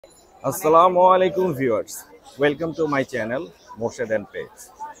আসসালামু আলাইকুম viewers, welcome to my channel Morshed and page.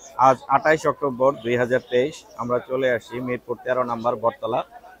 আজ 28 অক্টোবর 2023 আমরা চলে আসি মিরপুর 13 নম্বর বটতলা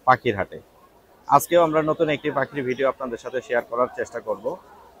পাখির হাটে। আজকেও আমরা নতুন একটি পাখির ভিডিও আপনাদের সাথে শেয়ার করার চেষ্টা করব।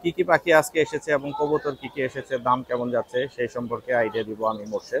 কি কি পাখি আজকে এসেছে এবং কবুতর কি কি এসেছে, দাম কেমন যাচ্ছে সেই সম্পর্কে আইডিয়া দিব আমি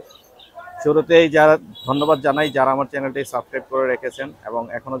মোর্শেদ। শুরুতেই যারা ধন্যবাদ জানাই যারা আমার চ্যানেলটি সাবস্ক্রাইব করে রেখেছেন এবং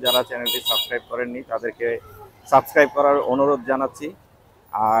এখনও যারা চ্যানেলটি সাবস্ক্রাইব করেননি তাদেরকে সাবস্ক্রাইব করার অনুরোধ জানাচ্ছি।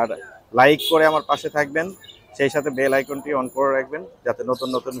 আর লাইক করে আমার পাশে থাকবেন, সেই সাথে বেল আইকনটি অন করে রাখবেন যাতে নতুন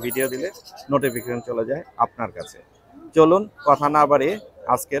নতুন ভিডিও দিলে নোটিফিকেশন চলে যায় আপনার কাছে। চলুন কথা না বাড়িয়ে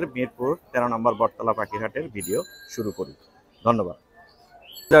আজকের মিরপুর 13 নম্বর বটতলা পাখির হাটের ভিডিও শুরু করি। ধন্যবাদ।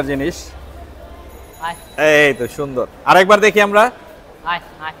 জিনিস এই তো সুন্দর, আরেকবার দেখি আমরা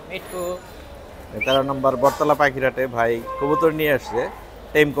 13 নম্বর বটতলা পাখির হাটে ভাই কবুতর নিয়ে আসছে,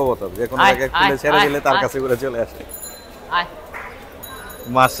 টেম কবুতর, যে কোনো জায়গায় খুলে ছেড়ে দিলে তার কাছে করে চলে আসে।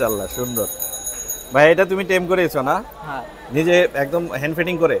 মাশাআল্লাহ সুন্দর ভাই, এটা তুমি টেম করেছো না? হ্যাঁ, নিজে একদম হ্যান্ড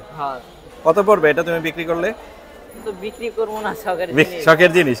ফিটিং করে। হ্যাঁ। কত পড়বে এটা তুমি বিক্রি করলে? তো বিক্রি করব না,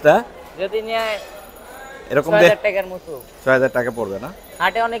 শখের জিনিস না, যদি নিয়ে এরকম 6000 টাকার মতো 6000 টাকা পড়বে না?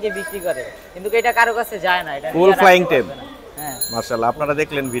 হাটে অনেকে বিক্রি করে কিন্তু এটা কারো কাছে যায় না। এটা ফুল ফ্লাইং টেম। হ্যাঁ মাশাআল্লাহ, আপনারা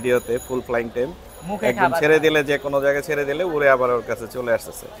দেখলেন ভিডিওতে ফুল ফ্লাইং টেম, একদম ছেড়ে দিলে যে কোনো জায়গায় ছেড়ে দিলে উড়ে আবার ওর কাছে চলে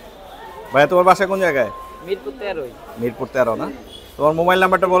আসছে। ভাই তোমার বাসা কোন জায়গায়? মিরপুর 13। মিরপুর 13 না? তোমার মোবাইল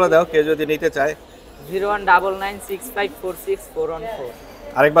নাম্বারটা বলে দাও, কেউ যদি নিতে চায়। 019965464114।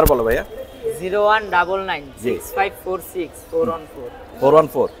 আরেকবার বলো ভাইয়া।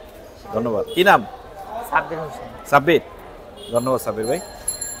 019965464114। ধন্যবাদ। কি নাম? সাব্বির হোসেন। সাব্বির, ধন্যবাদ সাব্বির ভাই।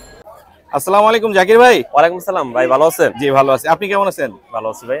 আসসালামু আলাইকুম জাকির ভাই। ওয়ালাইকুম আসসালাম ভাই, ভালো আছেন? জি ভালো আছি, আপনি কেমন আছেন? ভালো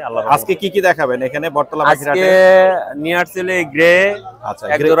আছি ভাই, আল্লাহ। আজকে কি কি দেখাবেন এখানে বটতলা পাখির হাটে? আজকে নিয়ে আসছিলে গ্রে, আচ্ছা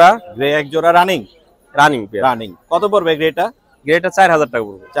এক জোড়া গ্রে, এক জোড়া রানিং। রানিং কত পড়বে গ্রেটা? গ্রেটা 4000 টাকা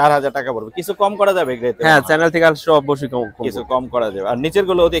পড়বে। 4000 টাকা পড়বে। কিছু কম করা যাবে গ্রেতে? হ্যাঁ, চ্যানেল থেকে আসলে অবশ্যই কিছু কম করা যাবে। আর নিচের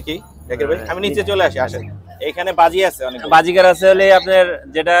গুলো দেখি জাকির ভাই, আমি নিচে চলে আসি। আসেন, এখানে বাজি আছে, অনেক বাজিকার আছে। হলে আপনার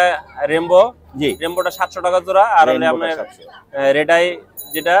যেটা রেমবো, জি রেমবোটা 700 টাকা জোড়া, আর হলে আপনার রেডাই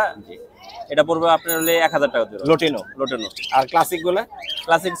যেটা এটা পড়বে আপনার হলে 1000 টাকা জোড়া। লোটিনো। আর ক্লাসিক গুলা?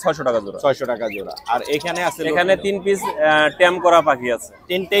 ক্লাসিক 600 টাকা জোড়া। 600 টাকা জোড়া। আর এখানে আছে, এখানে 3 পিস টেম করা পাখি আছে।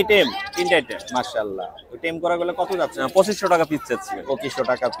 তিনটাই টেম? তিনটাই টেম। মাশাআল্লাহ। ওই টেম করা গুলো কত যাচ্ছে? 2500 টাকা পিস যাচ্ছে। 2500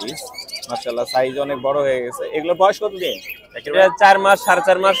 টাকা পিস। মাশাআল্লাহ, সাইজ অনেক বড় হয়ে গেছে। এগুলো বয়স কত দিন? এটা 4 মাস,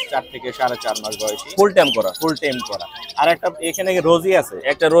 4.5 মাস। 4 থেকে 4.5 মাস বয়সী। ফুল টেম করা। আর একটা এখানে রোজি আছে।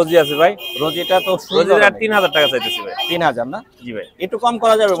 একটা রোজি আছে ভাই। রোজিটা তো রোজিটা 3000 টাকা চাইতেছি ভাই। 3000 না? জি ভাই। একটু কম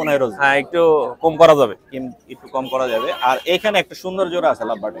করা যাবে মনে হয় রোজি? হ্যাঁ, একটু কম করা যাবে, একটু কম করা যাবে। আর এখানে একটা সুন্দর জোড়া আছে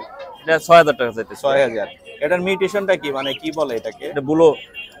লাভবার্ডের, এটা 6000 টাকা চাইতে। 6000। এটার মিউটেশনটা কি, মানে কি বলে এটাকে? এটা ব্লু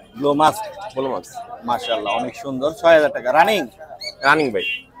মাস্ক। মাশাআল্লাহ অনেক সুন্দর। 6000 টাকা। রানিং ভাই।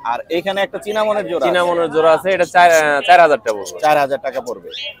 আর এখানে একটা চিনামনের জোড়া আছে, এটা 4000 টাকা পড়বে। 4000 টাকা পড়বে।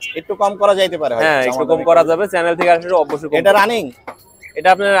 একটু কম করা যাইতে পারে? হ্যাঁ, একটু কম করা যাবে, চ্যানেল থেকে আসলে অবশ্যই। এটা রানিং? এটা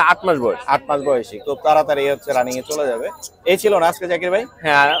আপনার 8 মাস বয়স। 8 মাস বয়সী, খুব তাড়াতাড়ি হচ্ছে রানিং এ চলে যাবে। এই ছিল না আজকে জাকির ভাই?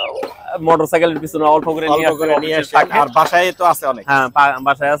 হ্যাঁ, মোটরসাইকেলের পিছনে অল্প করে নিয়ে আসছে। আর বাসায় তো আছে অনেক? হ্যাঁ,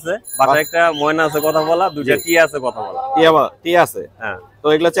 বাসায় আছে। বাসায় একটা ময়না আছে কথা বলা, দুইটা টিয়া আছে কথা বলা। টিয়া আছে? হ্যাঁ। তো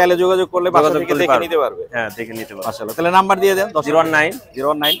এগুলো চাইলে যোগাযোগ করলে বাসা থেকে দেখে নিতে পারবে? হ্যাঁ, দেখে নিতে পারবে। মাশাআল্লাহ। তাহলে নাম্বার দিয়ে দেন।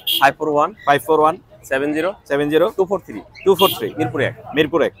 019-541-541-70-243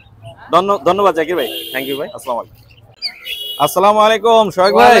 মিরপুর 1। ধন্যবাদ জাকির ভাই। থ্যাংক ইউ ভাই। আসসালামু আলাইকুম। আসসালামু আলাইকুম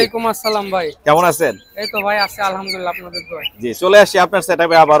সোহাগ ভাই। ওয়ালাইকুম আসসালাম ভাই, কেমন আছেন? এই তো ভাই আছি আলহামদুলিল্লাহ, আপনাদের দোয়ায়। জি, চলে আসি আপনার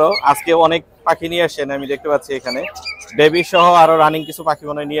সেটআপে আবারো। আজকে অনেক পাখি নিয়ে আসছেন, আমি দেখতে পাচ্ছি এখানে বেবি সহ আরো রানিং কিছু পাখি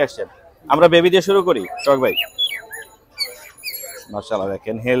মনে নিয়ে আসছেন। আমরা বেবি দিয়ে শুরু করি সোহাগ ভাই। মাশাআল্লাহ,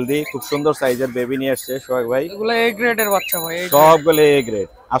 দেখেন হেলদি, খুব সুন্দর সাইজের বেবি নিয়ে আসছে সোহাগ ভাই। এগুলো এ গ্রেডের বাচ্চা ভাই, সবগুলো এ গ্রেড।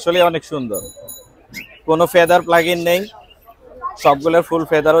 আসলে অনেক সুন্দর, কোনো ফেদার প্লাগইন নেই, সবগুলো ফুল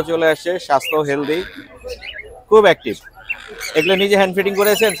ফেদারও চলে আসছে, স্বাস্থ্য হেলদি, খুব অ্যাক্টিভ। এগুলো নিজে হ্যান্ড ফিটিং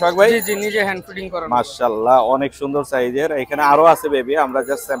করেছেন সোহাগ ভাই? জি, নিজে হ্যান্ড ফিটিং করা। মাশাআল্লাহ, অনেক সুন্দর সাইজের। এখানে আরো আছে বেবি, আমরা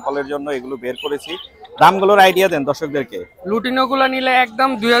জাস্ট স্যাম্পলের জন্য এগুলো বের করেছি। দামগুলোর আইডিয়া দেন দর্শকদেরকে। লুটিনো গুলো নিলে একদম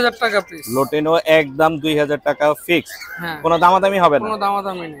 2000 টাকা পিস। লুটিনো একদম 2000 টাকা ফিক্স, কোনো দামাদামি হবে না? কোনো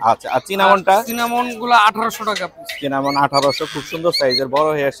দামাদামি নেই। আচ্ছা, আর চিনামনটা? চিনামন গুলো 1800 টাকা পিস। চিনামন 1800, খুব সুন্দর সাইজের, বড়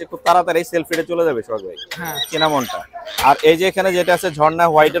হয়ে আসছে, খুব তাড়াতাড়ি সেলফিটে চলে যাবে সোহাগ ভাই। হ্যাঁ, চিনামনটা। আর এই যে এখানে যেটা আছে ঝর্ণা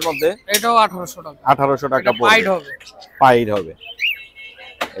হোয়াইটের মধ্যে, এটাও 1800 টাকা। 1800 টাকা পাইড হবে।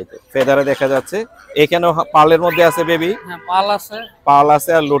 এই তো ফেদারে দেখা যাচ্ছে। এখানে পালের মধ্যে আছে বেবি। হ্যাঁ, পাল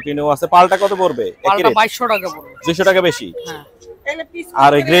আছে আর লুটিনো আছে। পালটা কত পড়বে? পালটা 2200 টাকা পড়বে। 200 টাকা বেশি। হ্যাঁ।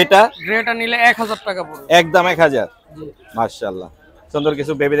 আর গ্রেটা নিলে 1000 টাকা পড়বে। একদম 1000। জি। মাশাআল্লাহ, সুন্দর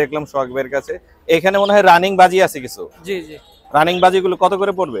কিছু বেবি দেখলাম সোহাগ ভাইয়ের কাছে। এখানে মনে হয় রানিং বাজি আছে কিছু। জি। রানিং বাজিগুলো কত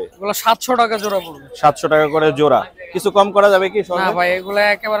করে পড়বে? এগুলো 700 টাকা জোড়া পড়বে। 700 টাকা করে জোড়া। কিছু কম করা যাবে কি? না ভাই, এগুলো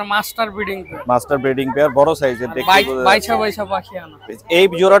একেবারে master breeding pair. Master breeding pair, বড় সাইজের দেখতে। বাইছা পাখি আনা। এই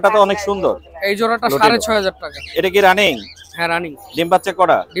জোড়াটা তো অনেক সুন্দর। এই জোড়াটা 6500 টাকা। এটা কি রানিং? হ্যাঁ রানিং। ডিম বাচ্চা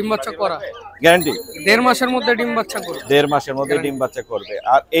করা? ডিম বাচ্চা করা। গ্যারান্টি? 1.5 মাসের মধ্যে ডিম বাচ্চা করবে। 1.5 মাসের মধ্যে ডিম বাচ্চা করবে।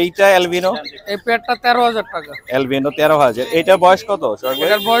 আর এইটা অ্যালবিনো? এই পেয়ারটা 13000 টাকা। অ্যালবিনো 13000। এইটার বয়স কত?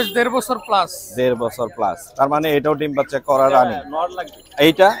 এটার বয়স 1.5 বছর প্লাস। 1.5 বছর প্লাস। তার মানে এটাও ডিম বাচ্চা করা রানিং।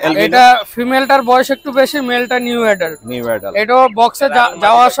 এইটা অ্যালবিনো? এটা ফিমেলটার বয়স একটু বেশি, মেলটা নিউ অ্যাডাল্ট। New adult. এটাও বক্সে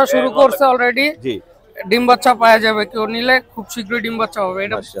যাওয়া আসা শুরু করছে অলরেডি। জি। ডিম বাচ্চা পাওয়া যাবে, কেউ নিলে খুব শীঘ্রই ডিম বাচ্চা হবে।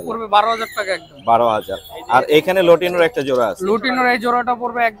 এটা পড়বে 12000 টাকা একদম। 12000। আর এখানে লুটিনোর একটা জোড়া আছে। লুটিনোর এই জোড়াটা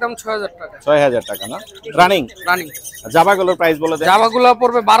পড়বে একদম 6000 টাকা। 6000 টাকা না? রানিং? রানিং। জাবাগুলোর প্রাইস বলে দেন। জাবাগুলো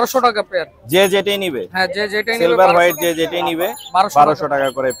পড়বে 1200 টাকা পেয়ার। যে যেটাই নিবে? হ্যাঁ, যে যেটাই নিবে। সিলভার হোয়াইট যে যেটাই নিবে 1200 টাকা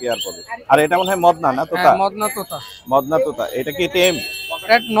করে পেয়ার পড়বে। আর এটা মনে হয় মদনা না তোতা? হ্যাঁ, মদনা তোতা। মদনা তোতা। এটা কি টেম?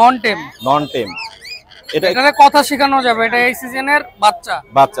 এটা নন টেম। নন টেম। এটারে কথা শেখানো যাবে। এটা এই সিজনের বাচ্চা।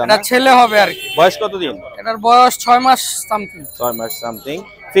 এটা ছেলে হবে আর কি। বয়স কত দিন? এটার বয়স 6 মাস সামথিং। 6 মাস সামথিং।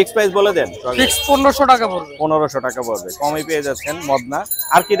 ফিক্স প্রাইস বলে দেন। ফিক্স 1500 টাকা পড়বে। 1500 টাকা পড়বে। কমই পেয়ে যাচ্ছেন মদনা।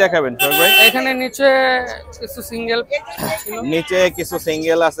 আর কি দেখাবেন সোহেল ভাই? এখানে নিচে কিছু সিঙ্গেল ছিল। নিচে কিছু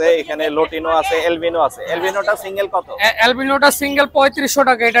সিঙ্গেল আছে, এখানে লটিনো আছে, এলবিনো আছে। এলবিনোটা সিঙ্গেল কত? এলবিনোটা সিঙ্গেল 3500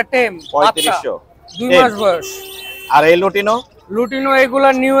 টাকা। এটা টেম 3500। 2 মাস বয়স। আর এই লটিনো? লুটিনো এগুলা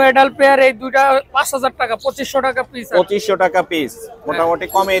নিউ অ্যাডাল্ট পেয়ার। এই দুইটা 5000 টাকা, 2500 টাকা পিস। 2500 টাকা পিস। মোটামুটি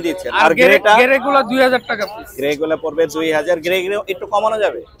কমিয়ে দিচ্ছেন। আর গ্রেটা? গ্রেগুলো 2000 টাকা পিস। গ্রেগুলো পড়বে 2000। গ্রে একটু কমানো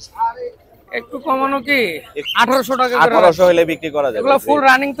যাবে? একটু কমানো কি 1800 টাকা করে। 1800 হলে বিক্রি করা যাবে। এগুলো ফুল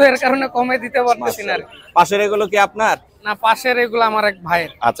রানিং তো, এর কারণে কমে দিতে পারতেছি না। পাশের এগুলো কি আপনার? না, পাশের এগুলো আমার এক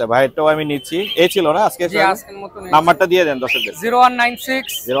ভাইয়ের। আচ্ছা, ভাইয়েরটাও আমি নিচ্ছি। এই ছিল না আজকে? জি, আজকের মত নেই। নাম্বারটা দিয়ে দেন দর্শকদের। 0196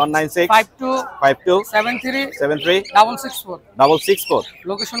 52 73 664 664।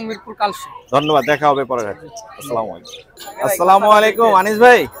 লোকেশন মিরপুর কালশি। ধন্যবাদ, দেখা হবে পরের হাটে। আসসালামু আলাইকুম। আসসালামু আলাইকুম আনিস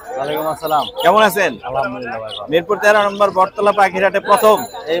ভাই। ওয়ালাইকুম আসসালাম। কেমন আছেন? আলহামদুলিল্লাহ ভাই। মিরপুর 13 নম্বর বটতলা পাখিরহাটে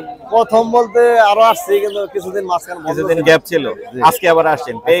প্রথম বলতে আরো আসছি, কিন্তু কিছুদিন গ্যাপ ছিল। আজকে আবার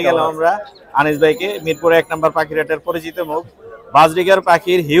আসছেন, পেয়ে গেলাম আমরা আনিস ভাইকে। মিরপুর 1 নম্বর পাখিরহাটের পরিচিত মুখ। বাজরিকার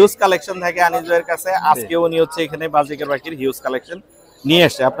পাখির হিউজ কালেকশন থাকে আনিস ভাইয়ের কাছে। আজকে উনি হচ্ছে এখানে বাজরিকার পাখির হিউজ কালেকশন নিয়ে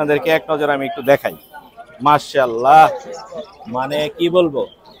এসছে। আপনাদেরকে এক নজর আমি একটু দেখাই। মাশাআল্লাহ, মানে কি বলবো,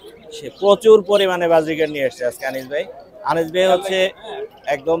 সে প্রচুর পরিমাণে বাজরিকার নিয়ে এসছে আজকে আনিস ভাই। আনিস ভাই হচ্ছে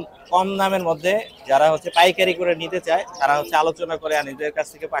একদম কম দামের মধ্যে যারা হচ্ছে পাইকারি করে নিতে চায় তারা হচ্ছে আলোচনা করে আনিস ভাইয়ের কাছ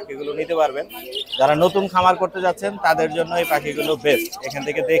থেকে পাখিগুলো নিতে পারবেন। যারা নতুন খামার করতে যাচ্ছেন তাদের জন্য এই পাখিগুলো বেস্ট। এখান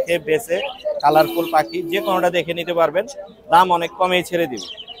থেকে দেখে বেছে কালারফুল পাখি যে কোনোটা দেখে নিতে পারবেন। দাম অনেক কমেই ছেড়ে দিবে।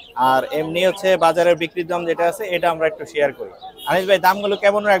 আর এমনি হচ্ছে বাজারের বিক্রির দাম যেটা আছে এটা আমরা একটু শেয়ার করি। আনিস ভাই, দামগুলো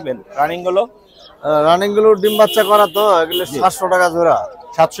কেমন রাখবেন? রানিং গুলো ডিম বাচ্চা করা তো, এগুলো 700 টাকা জোড়া।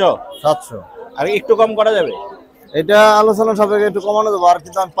 700। আর একটু কম করা যাবে? এটা আলোচনা সাপেক্ষে একটু কমানো যাবে। আর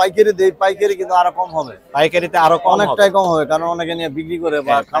কিন্তু আমি পাইকারি দেই, পাইকারি কিন্তু আরো কম হবে। পাইকারিতে আরো অনেকটাই কম হবে, কারণ অনেকে নিয়ে বিক্রি করে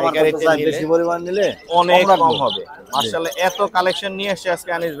বা খামার করতে চায়, বেশি পরিমাণ নিলে অনেক কম হবে। মাশাআল্লাহ, এত কালেকশন নিয়ে এসেছে আজকে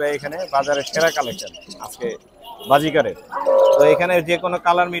আনিস ভাই। এখানে বাজারের সেরা কালেকশন আজকে বাজিকারের। তো এখানে যে কোনো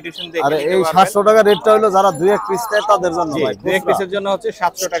কালার মিউটেশন দেখে আর এই 700 টাকা রেটটা হলো যারা 2-1 পিস নেয় তাদের জন্য ভাই। 2-1 পিসের জন্য হচ্ছে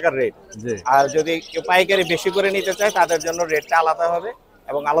 700 টাকার রেট। আর যদি কেউ পাইকারি বেশি করে নিতে চায় তাদের জন্য রেটটা আলাদা হবে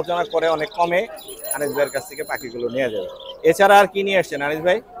এবং আলোচনা করে অনেক কমে আনিস ভাইয়ের কাছ থেকে পাখিগুলো নেওয়া যাবে। এছাড়া আর কি নিয়ে আসছেন আনিস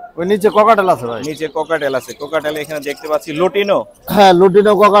ভাই? ওই নিচে ককাটেল আছে ভাই। নিচে ককাটেল আছে। ককাটেল এখানে দেখতে পাচ্ছি লুটিনো। হ্যাঁ,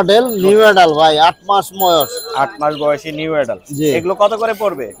 লুটিনো ককাটেল নিউ অ্যাডাল্ট ভাই, 8 মাস বয়স। 8 মাস বয়সী নিউ অ্যাডাল্ট। এগুলো কত করে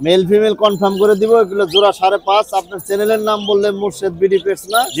পড়বে? মেল ফিমেল কনফার্ম করে দিব। এগুলো জোড়া 5.5। আপনার চ্যানেলের নাম বললে মোর্শেদ বিডি পেটস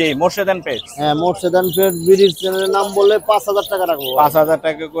না? জি, মোর্শেদ এন্ড পেটস। হ্যাঁ, মোর্শেদ এন্ড পেটস বিডির চ্যানেলের নাম বললে 5000 টাকা রাখবো। 5000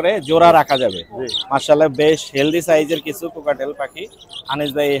 টাকা করে জোড়া রাখা যাবে। মাশাআল্লাহ, বেশ হেলদি সাইজের কিছু কোকাটেল পাখি আনিস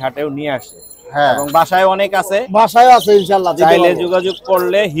ভাই এই হাটেও নিয়ে আসে। হ্যাঁ, এবং বাসায় অনেক আছে। বাসায় আছে ইনশাআল্লাহ। চাইলে যোগাযোগ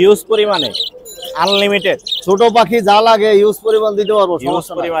করলে হিউজ পরিমাণে আনলিমিটেড ছোট পাখি যা লাগে হিউজ পরিমাণ দিতে পারবো। হিউজ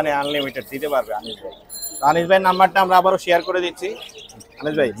পরিমাণে আনলিমিটেড দিতে পারবে আনিস ভাই। আনিস ভাই নাম্বারটা আমরা আবারও শেয়ার করে দিচ্ছি।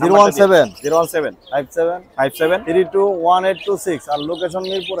 আনিস ভাই 01757 321826 আর লোকেশন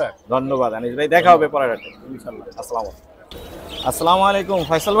মিরপুর 1। ধন্যবাদ আনিস ভাই, দেখা হবে পরের হাটে ইনশাআল্লাহ। আসসালামু আলাইকুম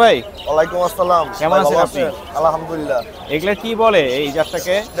ফয়সাল ভাই। ওয়ালাইকুম আসসালাম। কেমন আছেন আপনি? আলহামদুলিল্লাহ। এগুলা কি বলে এই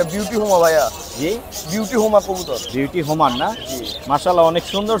জাতটাকে? এটা বিউটি হোমা ভাইয়া। জি, বিউটি হোমা কবুতর। বিউটি হোমার না? মাশাআল্লাহ, অনেক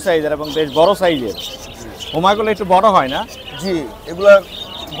সুন্দর সাইজের এবং বেশ বড় সাইজের। হোমাগুলো একটু বড় হয় না? জি, এগুলা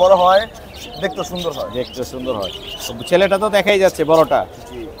বড় হয়, দেখতে সুন্দর হয়। দেখতে সুন্দর হয়। ছেলেটা তো দেখাই যাচ্ছে বড়টা।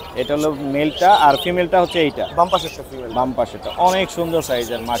 এটা হলো মেলটা আর ফিমেলটা হচ্ছে এইটা। বাম পাশেরটা ফিমেল। বাম পাশেরটা অনেক সুন্দর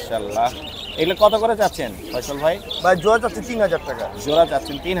সাইজের মাশাআল্লাহ। এগুলো কত করে চাচ্ছেন ফয়সাল ভাই? ভাই জোড়া চাচ্ছি 3000 টাকা। জোড়া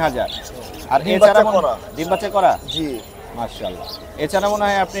চাচ্ছেন 3000। আর এছাড়া ডিম বাচ্চা করা? জি। মাশাআল্লাহ। এছাড়া মনে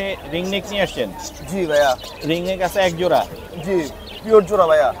হয় আপনি রিং নেক নিয়ে আসছেন? জি ভাইয়া। রিং নেক আছে এক জোড়া? জি, পিওর জোড়া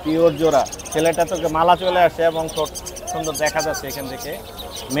ভাইয়া। পিওর জোড়া। ছেলেটা তো মালা চলে আসে এবং খুব সুন্দর দেখা যাচ্ছে এখান থেকে।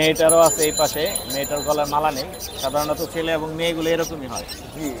 মেয়েটারও আছে এই পাশে, মেয়েটার গলায় মালা নেই। সাধারণত ছেলে এবং মেয়েগুলো এরকমই হয়,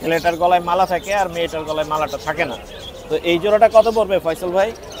 ছেলেটার গলায় মালা থাকে আর মেয়েটার গলায় মালাটা থাকে না। তো এই জোড়াটা কত পড়বে ফয়সাল ভাই?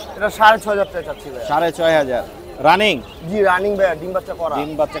 এটা 6,500 টাকা চাচ্ছি ভাই। 6,500 রানিং? জি রানিং ভাইয়া, ডিম বাচ্চা করা।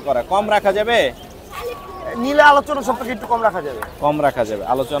 ডিম বাচ্চা করা। কম রাখা যাবে? নিলে আলোচনা সম্পর্কে একটু কম রাখা যাবে। কম রাখা যাবে,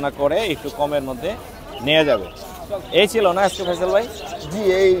 আলোচনা করে একটু কমের মধ্যে নেওয়া যাবে। এই ছিল না আজকে ফয়সাল ভাই? জি।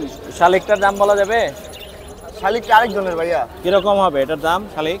 এই শালিকটার দাম বলা যাবে? শালিকটা আরেকজনের ভাইয়া। কিরকম হবে এটার দাম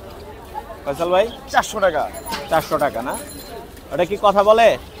শালিক ফয়সাল ভাই? 400 টাকা। 400 টাকা না? ওটা কি কথা বলে?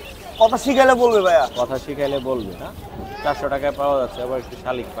 কথা শিখাইলে বলবে ভাইয়া। কথা শিখাইলে বলবে না? 400 টাকায় পাওয়া যাচ্ছে আবার একটু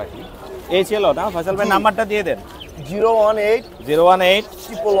শালিক পাখি। এই ছিল না ফয়সাল ভাই? নাম্বারটা দিয়ে দেন। 018 018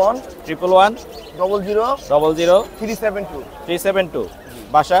 111 111 00 00 372 372।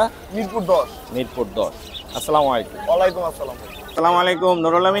 বাসা? মিরপুর 10। মিরপুর 10। আসসালামু আলাইকুম। ওয়ালাইকুম আসসালাম। আসসালামু আলাইকুম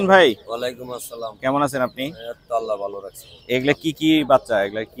নুরুল আমিন ভাই। ওয়ালাইকুম আসসালাম। কেমন আছেন আপনি? তো আল্লাহ ভালো রাখছে। এগুলা কি বাচ্চা?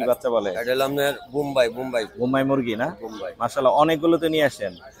 এগুলা কি বাচ্চা বলে? এটা হলো আপনার বোম্বাই বোম্বাই মুরগি না? বোম্বাই। মাশাআল্লাহ, অনেকগুলো তো নিয়ে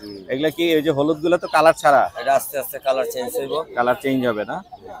আসেন। এগুলা কি ওই যে হলুদ গুলো তো কালার ছাড়া? এটা আস্তে আস্তে কালার চেঞ্জ হইব। কালার চেঞ্জ হবে না?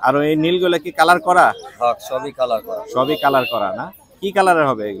 আর ওই নীলগুলো কি কালার করা? হ্যাঁ, সবই কালার করা। সবই কালার করা না? কি কালারের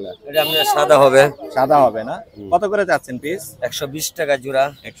হবে এগুলা? এটা আপনার সাদা হবে। সাদা হবে না? কত করে যাচ্ছেন পিস? 120 টাকা জোড়া।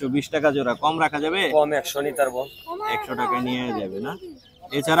 120 টাকা জোড়া। কম রাখা যাবে? কম 100 নিতে পারবো। 100 টাকায় নিয়ে যাবে না?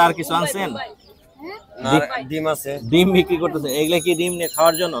 এছাড়া আর কিছু আনছেন? না, ডিম আছে। ডিম বিক্রি করতেছে? এগুলা কি ডিম নিয়ে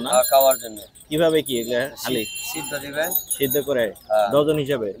খাওয়ার জন্য না? খাওয়ার জন্য। কিভাবে কি এগুলা খালি সিদ্ধ দিবেন? সিদ্ধ করে ডজন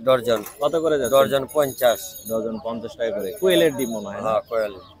হিসাবে? ডর্জন। কত করে যাচ্ছে? ডর্জন 50। ডজন 50 টাকা করে। কোয়েলের ডিম মনে হয় না? হ্যাঁ,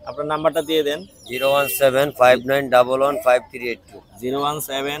 কোয়েল। আপনার নাম্বারটা দিয়ে দেন। 01759115382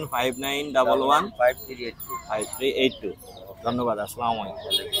 0175911 5382 5382। ধন্যবাদ। আসসালামু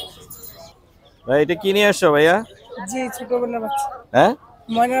আলাইকুম। ভাই এটা কি নিয়ে আসছো ভাইয়া? জি, ছোট বোনের বাচ্চা। হ্যাঁ,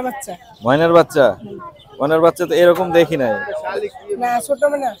 ময়নার বাচ্চা। ময়নার বাচ্চা? ময়নার বাচ্চা তো এরকম দেখি নাই। না, ছোট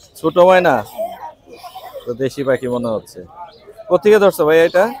ময়না। ছোট ময়না তো দেশি পাখি মনে হচ্ছে। কোথেকে ধরছো ভাই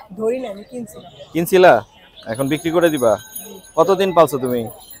এটা? ধরি না, আমি কিনছিলাম। কিনছিলা? এখন বিক্রি করে দিবা? কতদিন পালছো তুমি?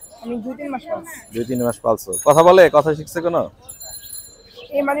 আমি 2-3 মাস পালছি। 2-3 মাস পালছো। কথা বলে? কথা শিখছে কোনো?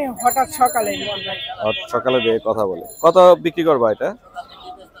 এই মানে হঠাৎ সকালে। সকালে দিয়ে কথা বলে। কত বিক্রি করবা এটা?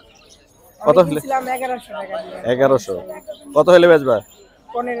 কত হলে? 1100 টাকা দিয়ে। 1100। কত হলে বেচবা?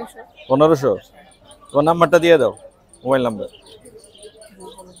 1500। 1500? তোমার নাম্বারটা দিয়ে দাও, মোবাইল নাম্বার।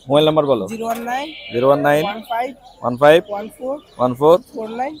 মোবাইল নাম্বার বলো। 019 019 15 15 14 14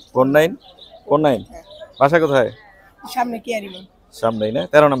 49 49 49। বাসা কোথায়? সামনে কি আরিমান। সামনেই না?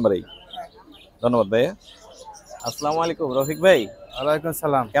 13 নম্বরেই। ধন্যবাদ ভাইয়া। আসসালামু আলাইকুম রফিক ভাই। ওয়ালাইকুম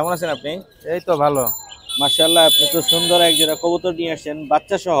সালাম। কেমন আছেন আপনি? এই তো ভালো। মাশাআল্লাহ, আপনি তো সুন্দর এক জোড়া কবুতর নিয়ে আসছেন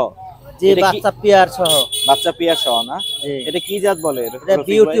বাচ্চা সহ। জি, বাচ্চা পিয়ার সহ। বাচ্চা পিয়ার সহ না? জি। এটা কি জাত বলে? এটা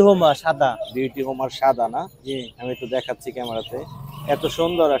বিউটি হোমা সাদা। বিউটি হোমার সাদা না? জি। আমি একটু দেখাচ্ছি ক্যামেরাতে। এত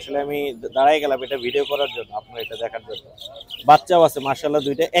সুন্দর, আসলে আমি দাঁড়াই গেলাম এটা ভিডিও করার জন্য, আপনার এটা দেখার জন্য। বাচ্চাও আছে মাশাআল্লাহ,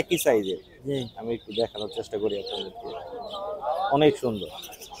 দুইটা একই সাইজের। জি। আমি একটু দেখানোর চেষ্টা করি আপনাদেরকে। অনেক সুন্দর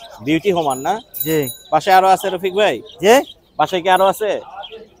বিউটি হোমার না? জি। বাসায় আরো আছে রফিক ভাই? জি। বাসায় কি আরো আছে?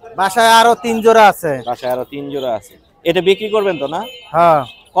 বাসায় আরো 3 জোড়া আছে। বাসায় আরো 3 জোড়া আছে। এটা বিক্রি করবেন তো না? হ্যাঁ।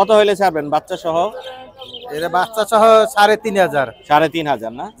 কত হইলে ছাড়বেন বাচ্চা সহ? এটা বাচ্চা সহ 3500।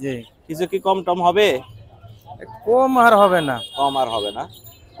 3500 না? জি। কিছু কি কম টম হবে? কম আর হবে না। কম আর হবে না?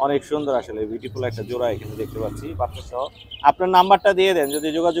 অনেক সুন্দর, আসলে বিউটিফুল একটা জোড়া এখানে দেখতে পাচ্ছি বাচ্চা সহ। আপনার নাম্বারটা দিয়ে দেন যদি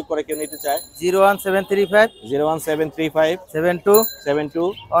যোগাযোগ করে কেউ নিতে চায়। 01735 01735 72 72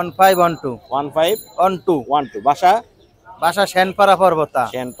 1512 1512। বাসা? বাসা সেনপাড়া পর্বতা।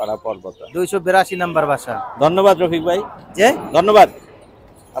 সেনপাড়া পর্বতা। 282 নাম্বার বাসা। ধন্যবাদ রফিক ভাই। জি, ধন্যবাদ।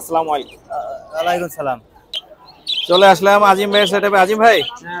 আসসালামু আলাইকুম। ওয়ালাইকুম সালাম। চলে আসলাম আজিম ভাইয়ের সেটআপে। আজিম ভাই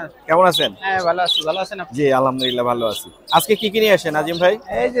কেমন আছেন? হ্যাঁ, ভালো আছি। ভালো আছেন আপনি? জি আলহামদুলিল্লাহ ভালো আছি। আজকে কি কি নিয়ে আসেন আজিম ভাই?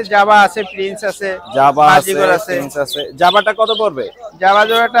 এই যে জাবা আছে, প্রিন্স আছে, জাবা আছে, বাজিগর আছে। প্রিন্স আছে। জাবাটা কত পড়বে? জাবা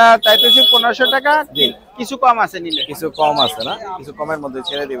জোড়াটা চাইতেছি 1500 টাকা। কিছু কম আছে নিলে। কিছু কম আছে না? কিছু কমের মধ্যে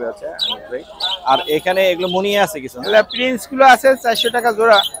ছেড়ে দিবে আছে আনিস ভাই। আর এখানে এগুলো মুনিয়ে আছে কিছু না? এগুলা প্রিন্স গুলো আছে 400 টাকা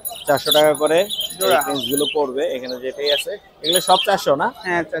জোড়া। 400 টাকা করে জোড়া। প্রিন্স গুলো পড়বে। এখানে যেটাই আছে এগুলো সব 400 না?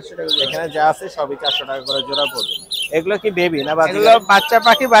 হ্যাঁ, 400 টাকা জোড়া। এখানে যা আছে সবই 400 টাকা করে জোড়া পড়বে। এগুলো কি বেবি না এগুলো বাজিগর? বাচ্চা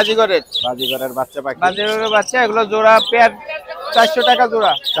পাখি, বাজিগরের। বাজিগরের বাচ্চা পাখি। বাজিগরের বাচ্চা। এগুলো জোড়া পেয়ার 400 টাকা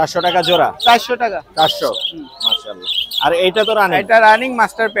জোড়া। 400 টাকা জোড়া? 400 টাকা। 400। মাশাআল্লাহ। আর এইটা তো রানিং? এটা running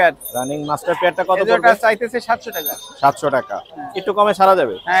master pair. Running master পেয়ারটা কত এটা পড়বে? চাইতেছে 700 টাকা। 700 টাকা। একটু কমে ছাড়া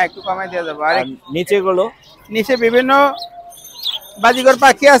যাবে? হ্যাঁ, একটু কমাই দেওয়া যাবে। আর আর নিচে গুলো? নিচে বিভিন্ন বাজিগর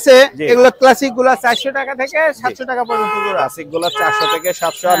পাখি আছে, এগুলো ক্লাসিক গুলা 400 টাকা থেকে 700 টাকা পর্যন্ত জোড়া। ক্লাসিক গুলা 400 থেকে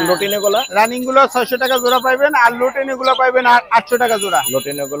 700, আর লটিনে গুলা রানিং গুলো 600 টাকা জোড়া পাবেন, আর লটিনে গুলো পাবেন 800 টাকা জোড়া।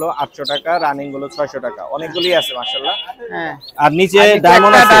 লটিনে গুলো 800 টাকা, রানিং গুলো 600 টাকা। অনেকগুলি আছে মাশাআল্লাহ। হ্যাঁ, আর নিচে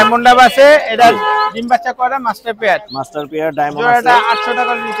ডায়মন্ড আছে, ডায়মন্ড আছে, এটা ডিম বাচ্চা করা master pair. Master pair diamond আছে, জোড়াটা 800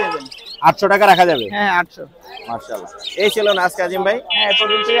 টাকার নিচে দেন। 800 টাকা রাখা যাবে। হ্যাঁ 800। মাশাআল্লাহ। এই ছিল না আজকে আজিম ভাই? হ্যাঁ, এই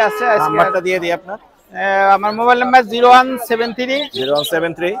পর্যন্তই আছে আজকে। নাম্বারটা দিয়ে দিই আপনার। আমার মোবাইল নাম্বার 0173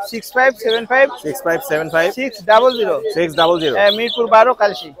 0173 6575 6575 600 600। মিরপুর 12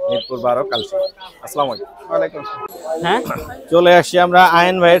 কালসি। মিরপুর 12 কালসি। আসসালামু আলাইকুম। ওয়ালাইকুম আসসালাম। হ্যাঁ, চলে আসছি আমরা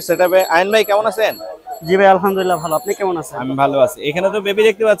আয়ন ভাইয়ের সেটআপে। আয়ন ভাই কেমন আছেন? জি ভাই আলহামদুলিল্লাহ ভালো, আপনি কেমন আছেন? আমি ভালো আছি। এখানে তো বেবি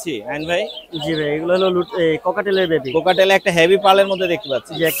দেখতে পাচ্ছি আয়ন ভাই। জি ভাই, এগুলো হলো কোকাটেলের বেবি। কোকাটেলে একটা হেভি পার্লের মধ্যে দেখতে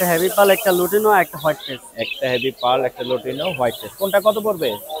পাচ্ছি। যে একটা হেভি পাল, একটা লুটিনো, একটা হোয়াইট ফেস। একটা হেভি পার্ল, একটা লটিনো, হোয়াইট ফেস। কোনটা কত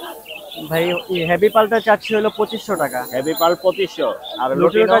পড়বে ভাই হেভি পালটা চাচ্ছি হলো 2500 টাকা, হেভি পার্ল 2500, আর লটিনো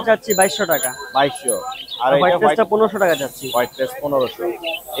লুটিনোটা চাচ্ছি 2200 টাকা, 2200, আর হোয়াইট এটা ফেসটা 1500 টাকা চাচ্ছি। White face 1500।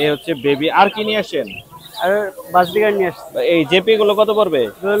 এই হচ্ছে বেবি। আর কি নিয়ে আসেন? আর বাসডিগার নিয়ে আসছি। এই জেপি গুলো কত পড়বে?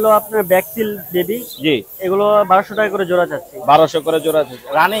 এগুলো হলো আপনার ব্যাকসিল বেবি। জি, এগুলো 1200 টাকা করে জোড়া চাচ্ছি। 1200 করে জোড়া।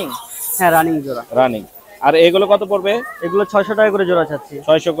 রানিং? হ্যাঁ রানিং জোড়া। রানিং। আর এগুলো কত পড়বে? এগুলো 600 টাকা করে জোড়া চাচ্ছি।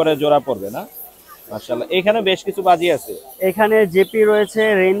 600 করে জোড়া পড়বে না? মাশাআল্লাহ। এখানে বেশ কিছু বাজি আছে। এখানে জেপি রয়েছে,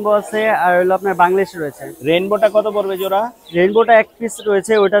 রেইনবো আছে, আর হলো আপনার বাংলাদেশ রয়েছে। রেইনবোটা কত পড়বে জোড়া? রেইনবোটা এক পিস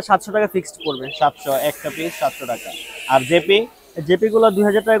রয়েছে, ওটা 700 টাকা ফিক্সড পড়বে। 700, একটা পিস 700 টাকা। আর জেপি? জেপি গুলো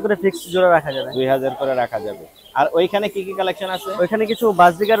 2000 টাকা করে ফিক্সড জোড়া রাখা যাবে। 2000 করে রাখা যাবে। আর ওইখানে কি কি কালেকশন আছে? ওইখানে কিছু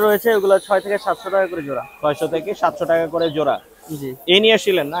বাসডিগার রয়েছে, ওগুলো 6 থেকে 700 টাকা করে জোড়া। 600 থেকে 700 টাকা করে জোড়া। জি, এই নিয়ে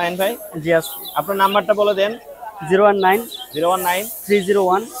আসছিলেন না আয়ন ভাই? জি আসছি। আপনার নাম্বারটা বলে দেন। 019 019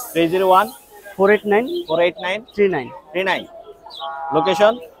 301 301 489 489 39। 39।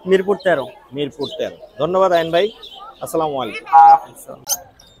 লোকেশন মিরপুর 13। মিরপুর 13। ধন্যবাদ আয়ন ভাই। আসসালামু আলাইকুম।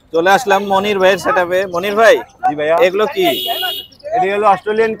 চলে আসলাম মনির ভাইয়ের সেটআপে। মনির ভাই, জি ভাইয়া, এগুলো কি? এটি হলো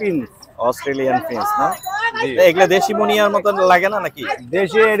অস্ট্রেলিয়ান পিন। অস্ট্রেলিয়ান ফিঞ্চ না? এগুলো দেশি মুনিয়ার মতন লাগে না নাকি?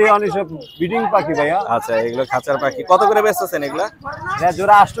 দেশি এটি অনেক সব ব্রিডিং পাখি ভাইয়া। আচ্ছা, এগুলো খাঁচার পাখি। কত করে বেচতেছেন এগুলা? হ্যাঁ,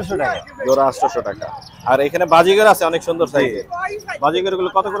 জোড়া 800 টাকা। জোড়া 800 টাকা। আর এখানে বাজিগর আছে অনেক সুন্দর সাইজের। বাজিগর গুলো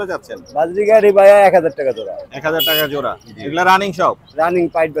কত করে যাচ্ছেন? বাজরিগাড়ি ভাইয়া 1000 টাকা জোড়া। 1000 টাকা জোড়া। এগুলা রানিং সব? Running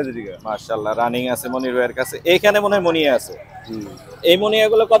pint বাজরিগা। মাশাআল্লাহ, রানিং আছে মনির ভাইয়ের কাছে। এইখানে মনে হয় মনিয়া আছে। এই মনিয়া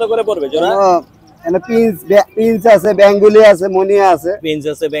গুলো কত করে পড়বে জোড়া? এখানে পিঞ্চ আছে, বেঙ্গলি আছে, মনিয়া আছে। পিঞ্চ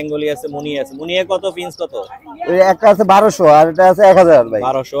আছে, বেঙ্গলি আছে, মুনিয়া আছে। মুনিয়া কত, পিঞ্চ কত? এই একটা আছে 1200, আর এটা আছে 1000 ভাই।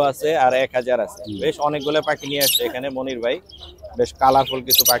 1200 আছে আর 1000 আছে। বেশ অনেকগুলো পাখি নিয়ে আসছে এখানে মনির ভাই। বেশ কালারফুল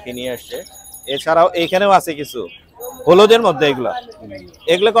কিছু পাখি নিয়ে আসছে। এছাড়াও এখানেও আছে কিছু হলুদের মধ্যে।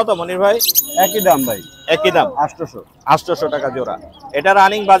 এগুলো কত মনির ভাই? একই দাম ভাই, একই দাম, 800। 800 টাকা জোড়া। এটা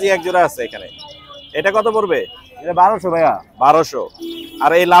রানিং বাজি এক জোড়া আছে এখানে। এটা কত পড়বে? এটা 1200 ভাইয়া। 1200।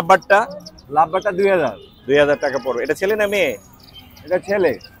 আর এই লাভবারটা? লাভবারটা 2000। 2000 টাকা পড়বে। এটা ছেলে না মেয়ে? এটা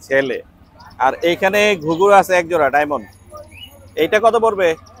ছেলে। ছেলে। আর এইখানে ঘুঘুর আছে এক জোড়া ডায়মন্ড। এইটা কত পড়বে?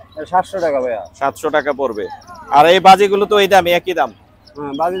 700 টাকা ভাইয়া। 700 টাকা পড়বে। আর এই বাজিগুলো তো এই দামে, একই দাম।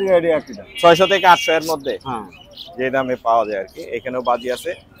 হ্যাঁ, বাজরিগাড়ি একই দাম, 600 থেকে 800 এর মধ্যে। হ্যাঁ, যে দামে পাওয়া যায় আর কি। এখানেও বাজি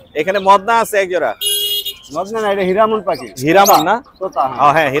আছে। এখানে মদনা আছে এক জোড়া। মদনা না, এটা হীরামন পাখি। হীরামন না? তোতা।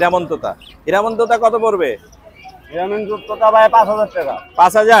 হ্যাঁ, হীরামন তোতা। হীরামন তোতা কত পড়বে? হীরামন তোতা ভাই 5000 টাকা।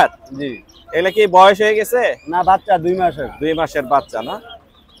 5000? জি। এগুলা কি বয়স হয়ে গেছে? না, বাচ্চা 2 মাসের। 2 মাসের বাচ্চা না?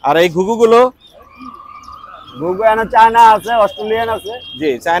 আর এই ঘুঘুগুলো? ঘুঘু এনে চায়না আছে, অস্ট্রেলিয়ান আছে। জি,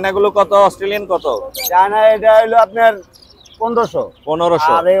 চায়না গুলো কত, অস্ট্রেলিয়ান কত? চায়না এটা হলো আপনার 1500।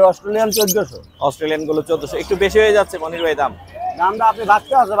 1500। আর এই অস্ট্রেলিয়ান 1400। অস্ট্রেলিয়ান গুলো 1400। একটু বেশি হয়ে যাচ্ছে মনির ভাই দাম। দামটা আপনি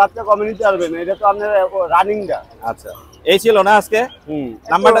বাচ্চা আছে, বাচ্চা কমে নিতে পারবেন। এটা তো আপনার রানিংটা। আচ্ছা, এই ছিল না আজকে?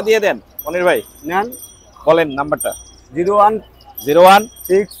 নাম্বারটা দিয়ে দেন মনির ভাই। নেন, বলেন নাম্বারটা। 016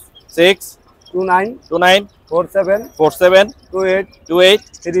 29 29 47 47 28 28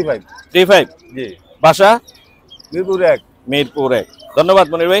 35। 35। জি। বাসা? মিরপুর 1। মিরপুর 1। ধন্যবাদ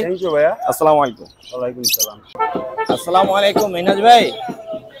মনির ভাই। থ্যাংক ইউ ভাইয়া। আসসালামু আলাইকুম। ওয়ালাইকুম আসসালাম। আসসালামু আলাইকুম মিনহাজ ভাই।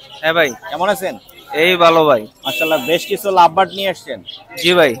 হ্যাঁ ভাই, কেমন আছেন? এই ভালো ভাই। মাশাআল্লাহ, বেশ কিছু লাভবার্ড নিয়ে আসছেন।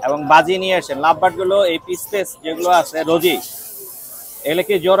 জি ভাই। এবং বাজি নিয়ে আসছেন। লাভবার্ড গুলো এই পিস যেগুলো আছে রোজি, এগুলো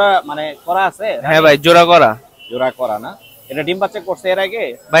কি জোড়া মানে করা আছে? হ্যাঁ ভাই, জোড়া করা। জোড়া করা না? এটা ডিম বাচ্চা করছে এর আগে?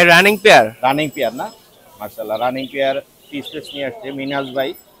 ভাই রানিং পেয়ার। রানিং পেয়ার না? মাশাআল্লাহ, রানিং পেয়ার পিস নিয়ে আসছে মিনহাজ ভাই।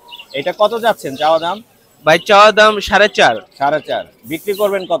 এটা কত যাচ্ছেন চাওয়া দাম? ভাই চাওয়া দাম 4.5। 4.5। বিক্রি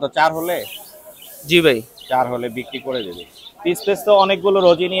করবেন কত? 4 হলে? জি ভাই। 4 হলে বিক্রি করে দেবে। পিস তো অনেকগুলো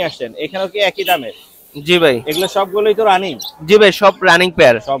রোজি নিয়ে আসছেন। এখানেও কি একই দামের? জি ভাই। এগুলো সবগুলোই তো রানিং? জি ভাই, সব রানিং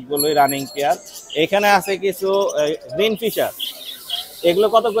পেয়ার। সবগুলোই রানিং পেয়ার। এখানে আছে কিছু গ্রিন ফিশার। এগুলো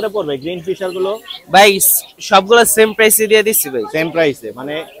কত করে পড়বে গ্রিন ফিশার গুলো? ভাই সবগুলো সেম প্রাইসে দিয়ে দিচ্ছি ভাই। সেম প্রাইসে,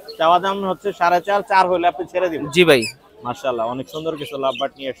 মানে চাওয়া দাম হচ্ছে 4.5, 4 হলে আপনি ছেড়ে দিবেন? জি ভাই। মাশাআল্লাহ, অনেক সুন্দর কিছু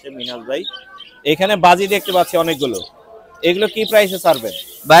লাভবাট নিয়ে আসছে মিনাজ ভাই। এখানে বাজি দেখতে পাচ্ছি অনেকগুলো, এগুলো কি প্রাইসে ছাড়বেন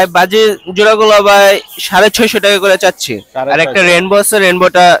ভাই? বাজি জোড়াগুলো ভাই 650 টাকা করে চাচ্ছি। আর একটা রেইনবো আছে,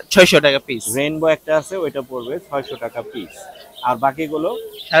 রেইনবোটা 600 টাকা পিস। রেইনবো একটা আছে, ওইটা পড়বে 600 টাকা পিস। আর বাকিগুলো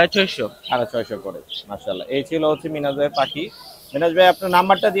 650 650 করে। মাশাআল্লাহ, এই ছিল হচ্ছে মিনাজ ভাই পাখি। মিনাজ ভাই আপনার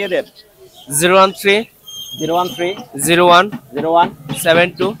নাম্বারটা দিয়ে দেন। 013 013 01 01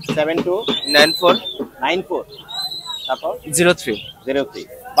 72 72 94 94 তারপর 03।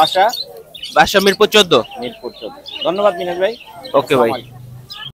 বাসা? বাসা মিরপুর 14। মিরপুর 14। ধন্যবাদ মিনাজ ভাই। ওকে ভাই।